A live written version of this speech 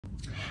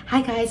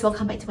Hi guys,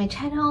 welcome back to my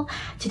channel.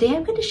 Today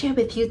I'm going to share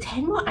with you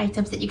 10 more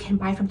items that you can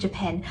buy from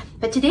Japan.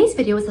 But today's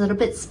video is a little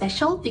bit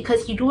special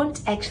because you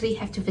don't actually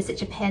have to visit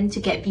Japan to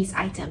get these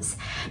items.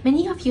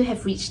 Many of you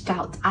have reached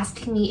out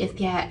asking me if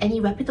there are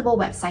any reputable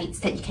websites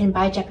that you can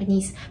buy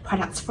Japanese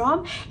products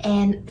from,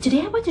 and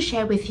today I want to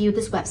share with you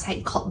this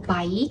website called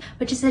Buyee,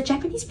 which is a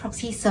Japanese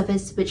proxy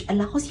service which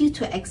allows you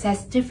to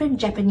access different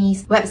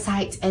Japanese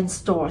websites and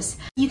stores.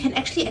 You can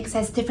actually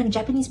access different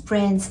Japanese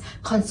brands,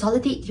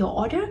 consolidate your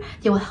order.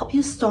 They will help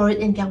you store it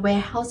in their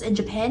warehouse in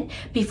Japan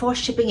before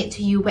shipping it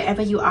to you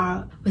wherever you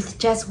are with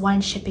just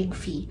one shipping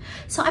fee.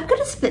 So I'm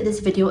going to split this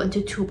video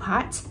into two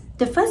parts.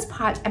 The first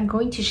part, I'm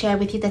going to share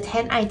with you the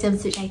 10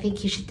 items which I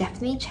think you should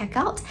definitely check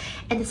out.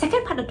 And the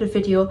second part of the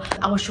video,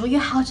 I will show you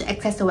how to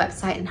access the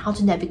website and how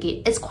to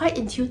navigate. It's quite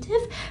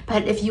intuitive,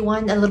 but if you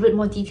want a little bit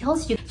more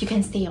details, you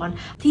can stay on.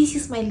 Please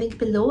use my link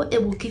below.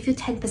 It will give you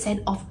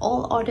 10% off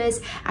all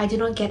orders. I do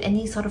not get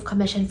any sort of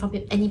commission from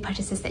any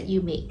purchases that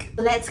you make.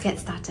 So let's get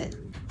started.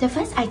 The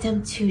first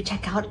item to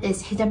check out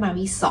is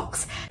Hidamari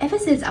socks. Ever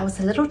since I was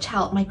a little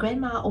child, my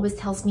grandma always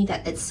tells me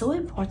that it's so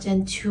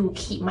important to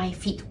keep my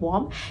feet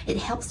warm. It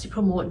helps to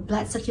promote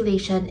blood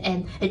circulation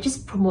and it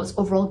just promotes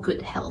overall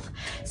good health.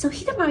 So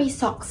Hidamari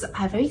socks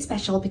are very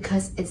special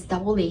because it's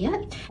double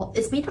layered.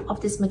 It's made up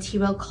of this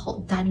material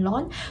called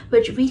Dunlon,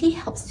 which really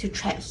helps to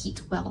trap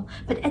heat well.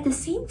 But at the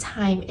same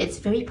time, it's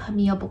very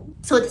permeable,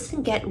 so it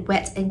doesn't get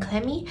wet and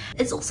clammy.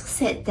 It's also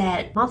said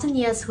that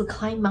mountaineers who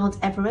climb Mount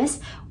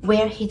Everest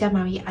wear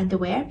Hidamari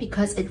underwear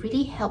because it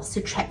really helps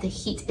to trap the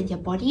heat in your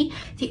body.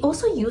 They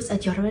also use a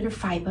deodorant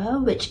fiber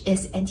which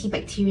is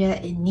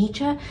antibacterial in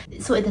nature,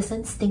 so it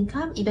doesn't stink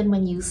up even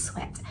when you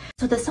sweat.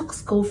 So the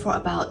socks go for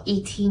about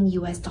 $18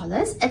 US.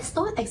 It's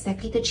not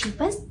exactly the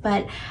cheapest,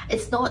 but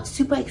it's not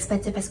super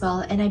expensive as well,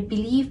 and I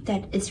believe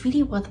that it's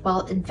really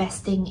worthwhile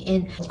investing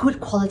in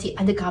good quality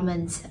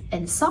undergarments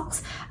and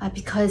socks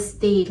because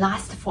they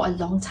last for a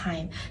long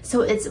time.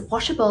 So it's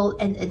washable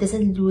and it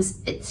doesn't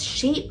lose its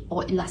shape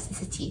or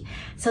elasticity.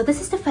 So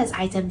this is the first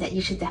item that you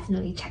should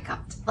definitely check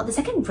out. Well, the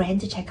second brand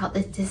to check out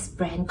is this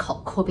brand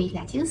called Kobe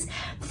Lettuce.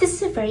 This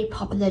is a very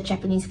popular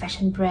Japanese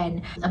fashion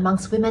brand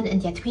amongst women in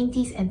their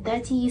 20s and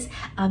 30s.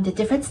 There are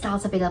different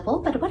styles available,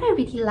 but what I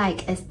really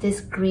like is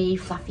this grey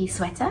fluffy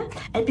sweater,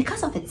 and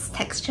because of its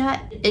texture,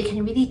 it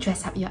can really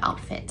dress up your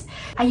outfit.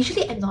 I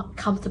usually am not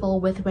comfortable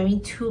with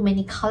wearing too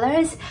many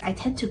colors. I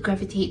tend to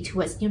gravitate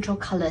towards neutral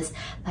colors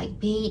like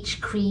beige,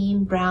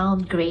 cream, brown,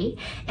 grey,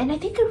 and I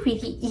think a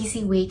really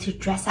easy way to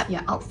dress up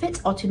your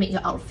outfit or to make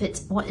your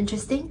outfit more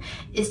interesting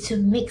is to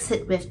mix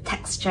it with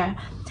texture.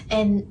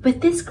 And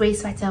with this grey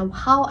sweater,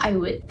 how I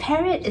would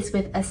pair it is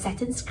with a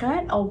satin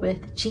skirt or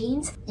with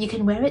jeans. You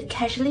can wear it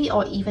casually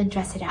or even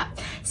dress it up.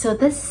 So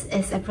this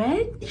is a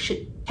brand you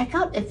should check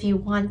out if you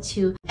want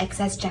to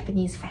access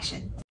Japanese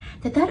fashion.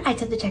 The third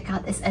item to check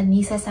out is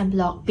Anisa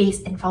Sunblock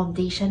Base and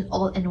Foundation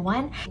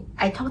all-in-one.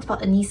 I talked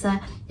about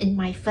Anisa in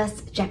my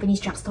first Japanese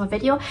drugstore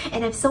video,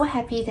 and I'm so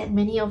happy that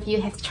many of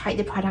you have tried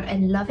the product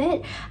and love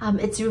it.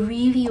 It's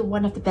really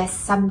one of the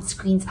best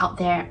sunscreens out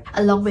there,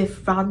 along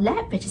with Round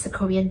Lab, which is a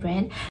Korean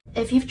brand.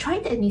 If you've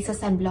tried the Anisa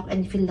Sunblock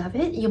and if you love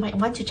it, you might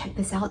want to check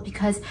this out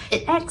because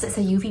it acts as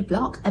a UV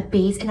block, a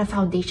base and a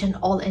foundation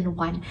all in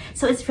one.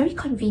 So it's very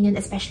convenient,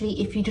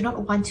 especially if you do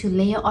not want to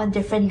layer on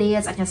different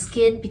layers on your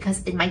skin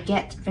because it might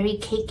get very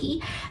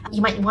cakey.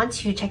 You might want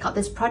to check out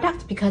this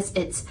product because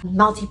it's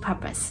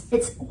multi-purpose.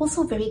 It's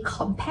also very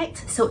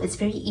compact, so it's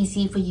very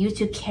easy for you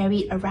to carry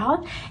it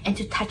around and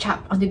to touch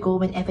up on the go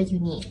whenever you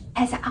need. It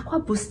has an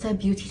Aqua Booster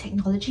Beauty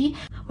technology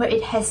where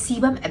it has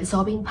sebum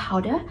absorbing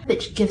powder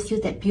which gives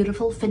you that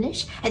beautiful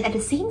finish, and at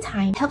the same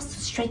time helps to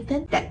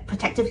strengthen that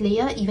protective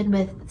layer even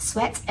with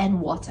sweat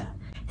and water.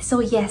 So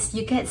yes,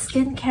 you get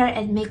skincare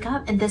and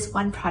makeup in this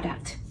one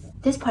product.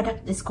 This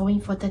product is going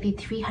for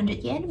 3,300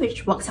 yen,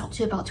 which works out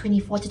to about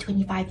 24 to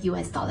 25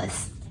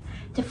 US.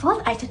 The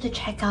fourth item to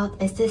check out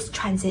is this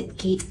Transit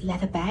Gate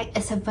leather bag.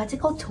 It's a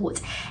vertical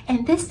tote,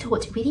 and this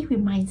tote really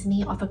reminds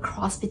me of a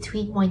cross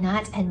between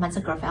Moynat and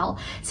Mansa Gravel.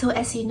 So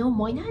as you know,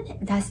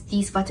 Moynat does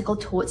these vertical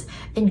totes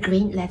in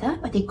grained leather,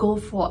 but they go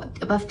for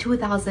above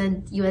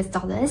 2,000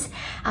 US.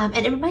 And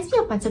it reminds me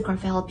of Mansa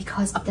Gravel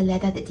because of the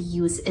leather that they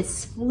use. It's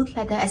smooth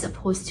leather as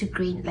opposed to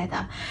grained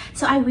leather.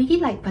 So I really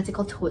like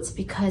vertical totes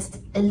because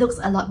it looks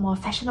a lot more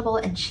fashionable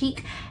and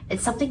chic.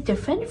 It's something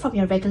different from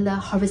your regular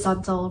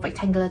horizontal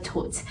rectangular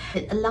totes.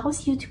 It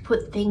allows you to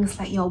put things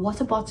like your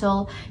water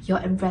bottle, your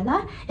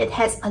umbrella. It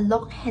has a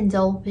long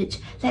handle which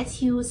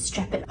lets you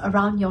strap it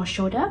around your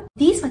shoulder.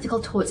 These vertical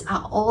totes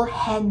are all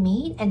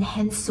handmade and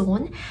hand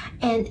sewn,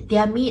 and they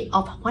are made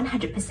of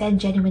 100%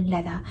 genuine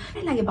leather.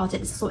 What I like about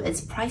it, so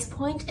its price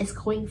point is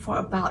going for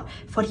about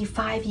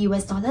 45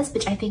 US,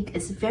 which I think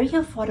is very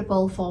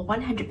affordable for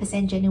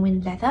 100%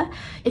 genuine leather.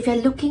 If you're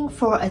looking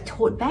for a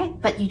tote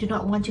bag but you do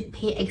not want to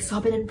pay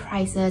exorbitant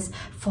prices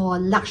for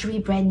luxury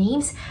brand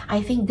names,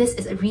 I think this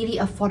is a really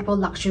affordable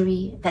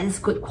luxury that is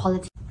good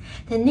quality.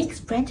 The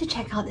next brand to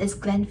check out is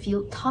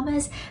Glenfield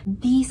Thomas.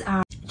 These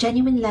are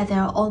genuine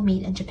leather, all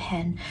made in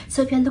Japan.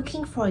 So if you're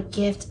looking for a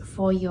gift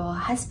for your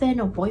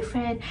husband or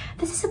boyfriend,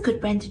 this is a good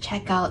brand to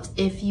check out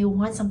if you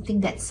want something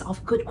that's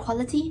of good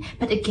quality,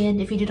 but again,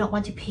 if you do not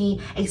want to pay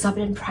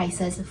exorbitant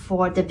prices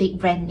for the big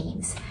brand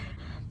names.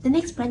 The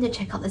next brand to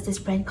check out is this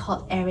brand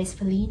called Aries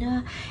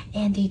Felina,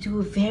 and they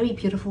do very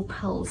beautiful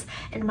pearls.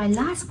 In my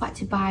last What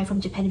to Buy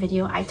from Japan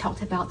video, I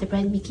talked about the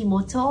brand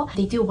Mikimoto.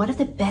 They do one of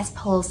the best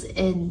pearls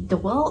in the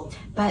world,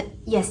 but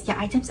yes, their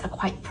items are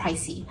quite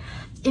pricey.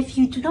 If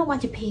you do not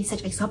want to pay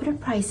such exorbitant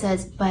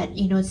prices, but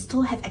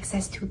still have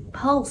access to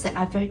pearls that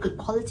are very good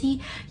quality,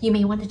 you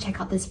may want to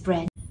check out this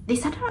brand. They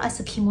started out as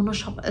a kimono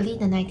shop early in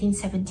the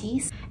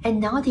 1970s, and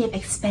now they have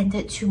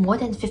expanded to more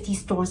than 50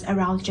 stores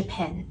around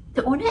Japan.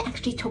 The owner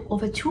actually took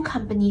over 2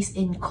 companies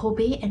in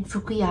Kobe and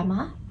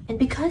Fukuyama, and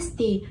because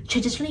they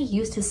traditionally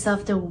used to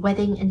serve the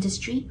wedding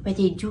industry where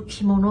they do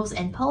kimonos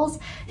and pearls,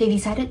 they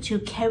decided to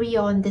carry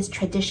on this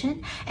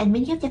tradition, and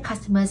many of their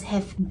customers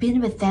have been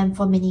with them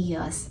for many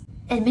years.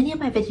 In many of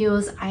my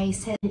videos, I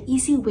said an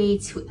easy way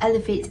to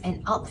elevate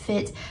an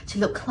outfit to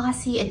look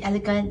classy and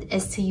elegant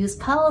is to use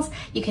pearls.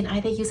 You can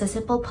either use a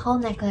simple pearl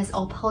necklace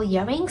or pearl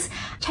earrings.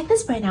 Check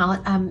this brand out.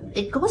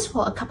 It goes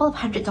for a couple of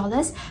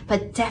 $100s,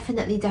 but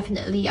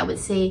definitely I would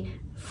say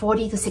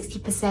 40 to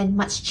 60%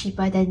 much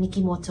cheaper than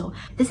Mikimoto.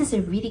 This is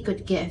a really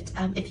good gift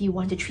if you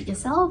want to treat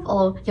yourself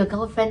or your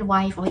girlfriend,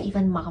 wife, or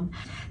even mom.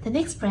 The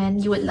next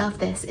brand, you would love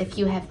this if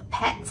you have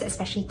pets,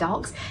 especially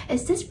dogs,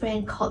 is this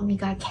brand called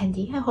Miga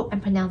Candy. I hope I'm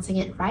pronouncing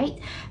it right.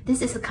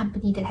 This is a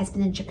company that has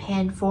been in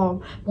Japan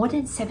for more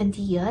than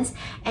 70 years,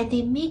 and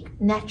they make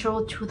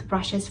natural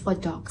toothbrushes for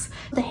dogs.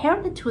 The hair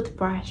on the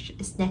toothbrush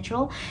is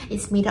natural.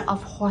 It's made out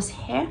of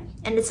horsehair,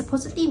 and it's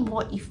supposedly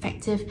more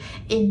effective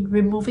in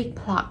removing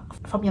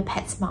plaque from your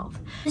pet's mouth.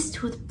 This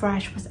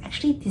toothbrush was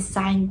actually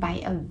designed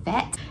by a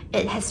vet.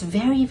 It has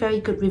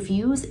very good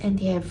reviews, and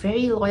they have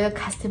very loyal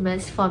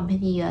customers for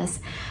many years.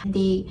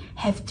 They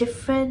have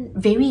different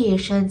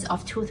variations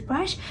of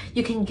toothbrush.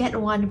 You can get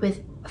one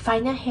with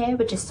finer hair,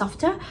 which is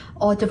softer,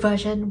 or the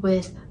version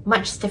with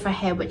much stiffer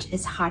hair, which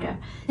is harder.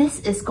 This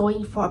is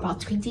going for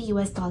about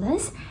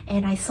 $20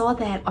 and I saw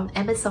that on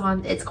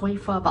Amazon it's going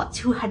for about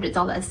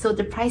 $200, so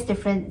the price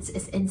difference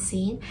is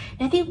insane.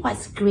 And I think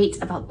what's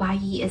great about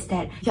Buyee is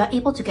that you're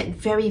able to get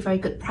very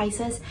good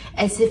prices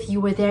as if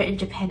you were there in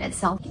Japan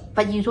itself,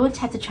 but you don't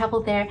have to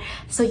travel there,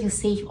 so you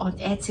save on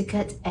air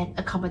ticket and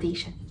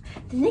accommodation.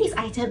 The next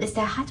item is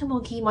the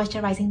Hatomogi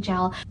Moisturizing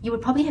Gel. You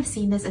would probably have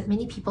seen this in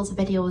many people's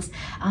videos.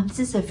 This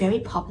is a very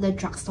popular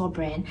drugstore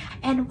brand,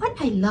 and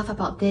what I love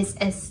about this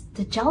is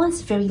the gel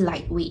is very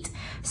lightweight.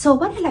 So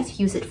what I like to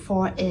use it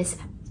for is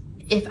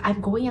if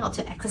I'm going out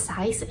to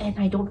exercise and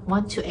I don't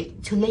want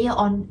to layer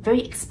on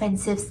very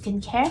expensive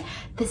skincare,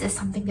 this is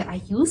something that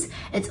I use.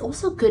 It's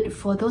also good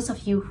for those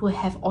of you who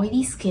have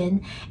oily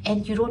skin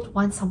and you don't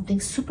want something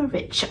super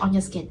rich on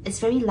your skin. It's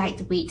very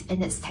lightweight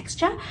in its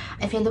texture.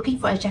 If you're looking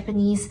for a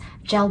Japanese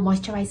gel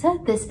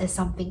moisturizer, this is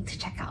something to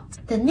check out.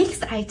 The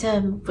next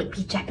item would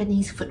be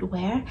Japanese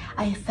footwear.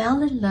 I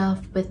fell in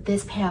love with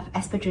this pair of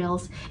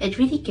espadrilles. It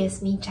really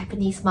gives me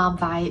Japanese mom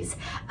vibes.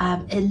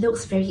 It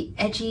looks very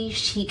edgy,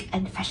 chic,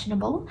 and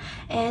fashionable.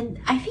 And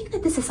I think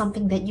that this is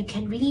something that you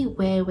can really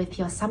wear with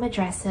your summer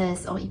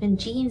dresses or even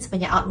jeans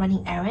when you're out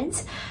running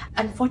errands.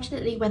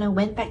 Unfortunately, when I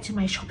went back to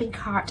my shopping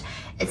cart,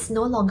 it's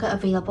no longer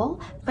available,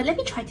 but let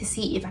me try to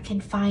see if I can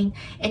find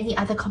any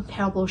other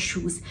comparable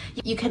shoes.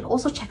 You can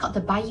also check out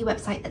the Buyee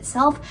website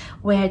itself,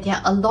 where there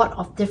are a lot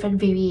of different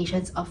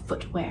variations of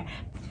footwear.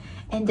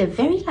 And the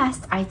very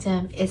last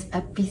item is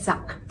a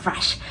Bizak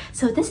brush.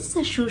 So this is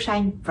a shoe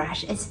shine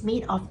brush. It's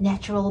made of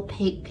natural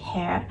pig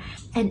hair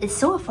and it's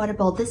so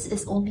affordable. This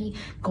is only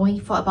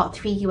going for about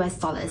 $3 US.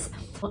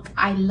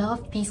 I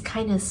love these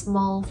kind of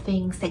small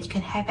things that you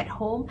can have at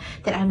home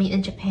that are made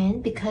in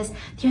Japan because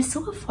they're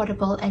so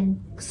affordable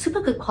and super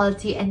good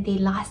quality, and they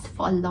last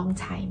for a long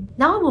time.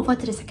 Now I'll move on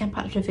to the second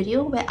part of the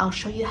video where I'll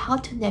show you how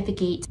to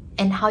navigate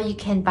and how you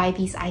can buy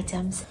these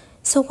items.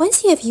 So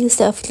once you have used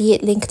the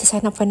affiliate link to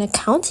sign up for an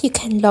account, you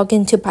can log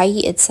into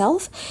Buyee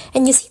itself,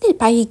 and you see that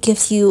Buyee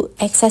gives you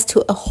access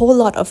to a whole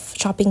lot of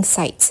shopping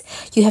sites.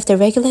 You have the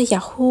regular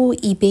Yahoo,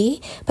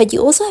 eBay, but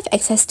you also have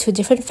access to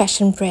different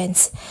fashion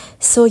brands.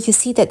 So you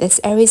see that there's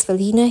Aries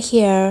Felina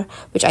here,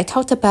 which I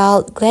talked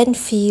about,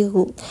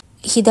 Glenfield,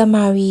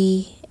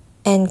 Hidamari,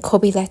 and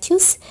Kobe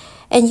Lettuce.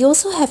 And you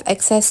also have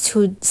access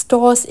to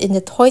stores in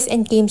the toys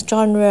and games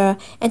genre,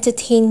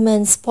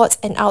 entertainment, sports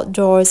and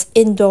outdoors,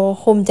 indoor,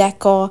 home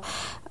decor,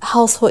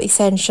 household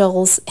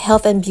essentials,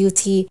 health and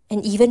beauty,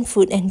 and even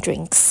food and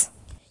drinks.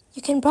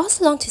 You can browse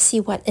along to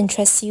see what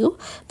interests you,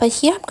 but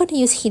here I'm going to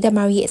use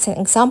Hidamari as an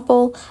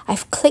example.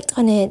 I've clicked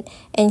on it,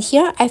 and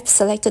here I've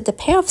selected the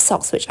pair of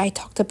socks which I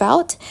talked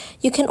about.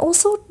 You can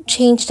also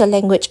change the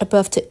language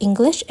above to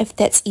English if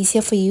that's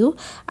easier for you.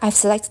 I've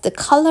selected the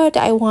color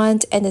that I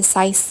want and the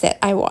size that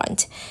I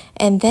want,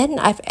 and then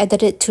I've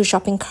added it to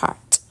shopping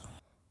cart.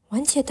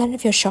 Once you're done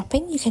with your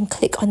shopping, you can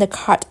click on the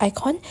cart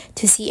icon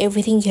to see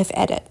everything you have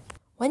added.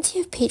 Once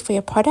you have paid for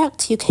your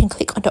product, you can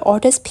click on the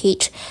orders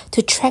page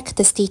to track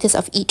the status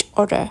of each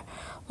order.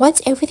 Once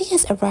everything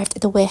has arrived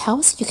at the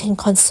warehouse, you can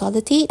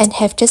consolidate and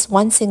have just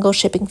one single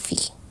shipping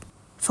fee.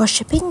 For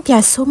shipping, there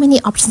are so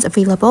many options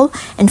available,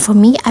 and for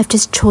me, I've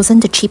just chosen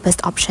the cheapest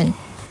option.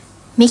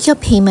 Make your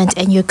payment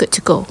and you're good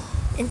to go.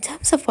 In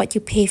terms of what you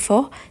pay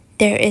for,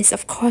 there is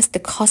of course the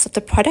cost of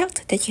the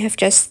product that you have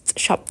just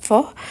shopped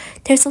for.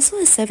 There's also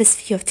a service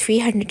fee of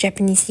 300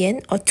 Japanese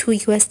yen or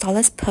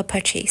 $2 per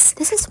purchase.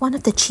 This is one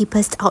of the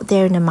cheapest out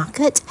there in the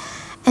market.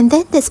 And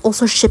then there's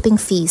also shipping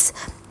fees.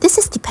 This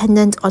is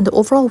dependent on the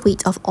overall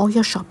weight of all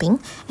your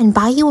shopping, and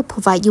Buyee will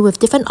provide you with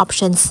different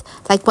options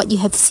like what you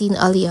have seen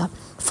earlier.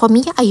 For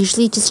me, I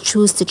usually just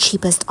choose the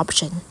cheapest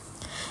option.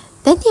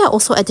 Then there are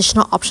also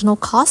additional optional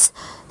costs.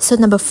 So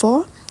number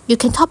 4, you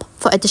can top up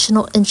for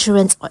additional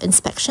insurance or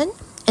inspection,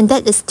 and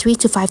that is $3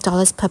 to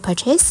 $5 per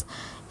purchase.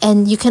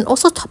 And you can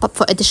also top up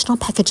for additional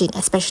packaging,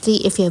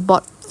 especially if you have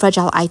bought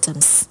fragile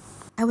items.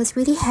 I was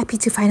really happy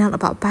to find out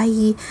about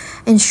Buyee.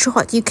 In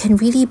short, you can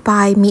really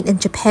buy made in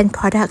Japan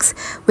products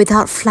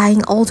without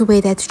flying all the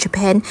way there to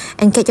Japan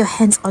and get your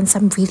hands on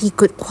some really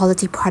good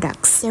quality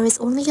products. There is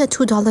only a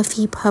 $2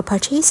 fee per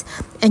purchase,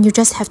 and you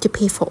just have to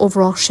pay for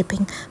overall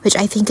shipping, which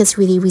I think is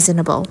really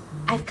reasonable.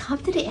 I've come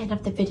to the end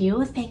of the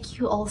video. Thank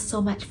you all so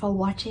much for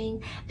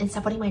watching and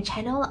supporting my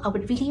channel. I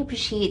would really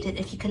appreciate it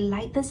if you could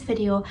like this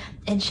video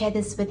and share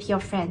this with your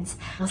friends.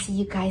 I'll see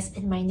you guys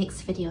in my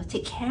next video.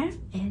 Take care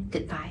and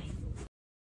goodbye.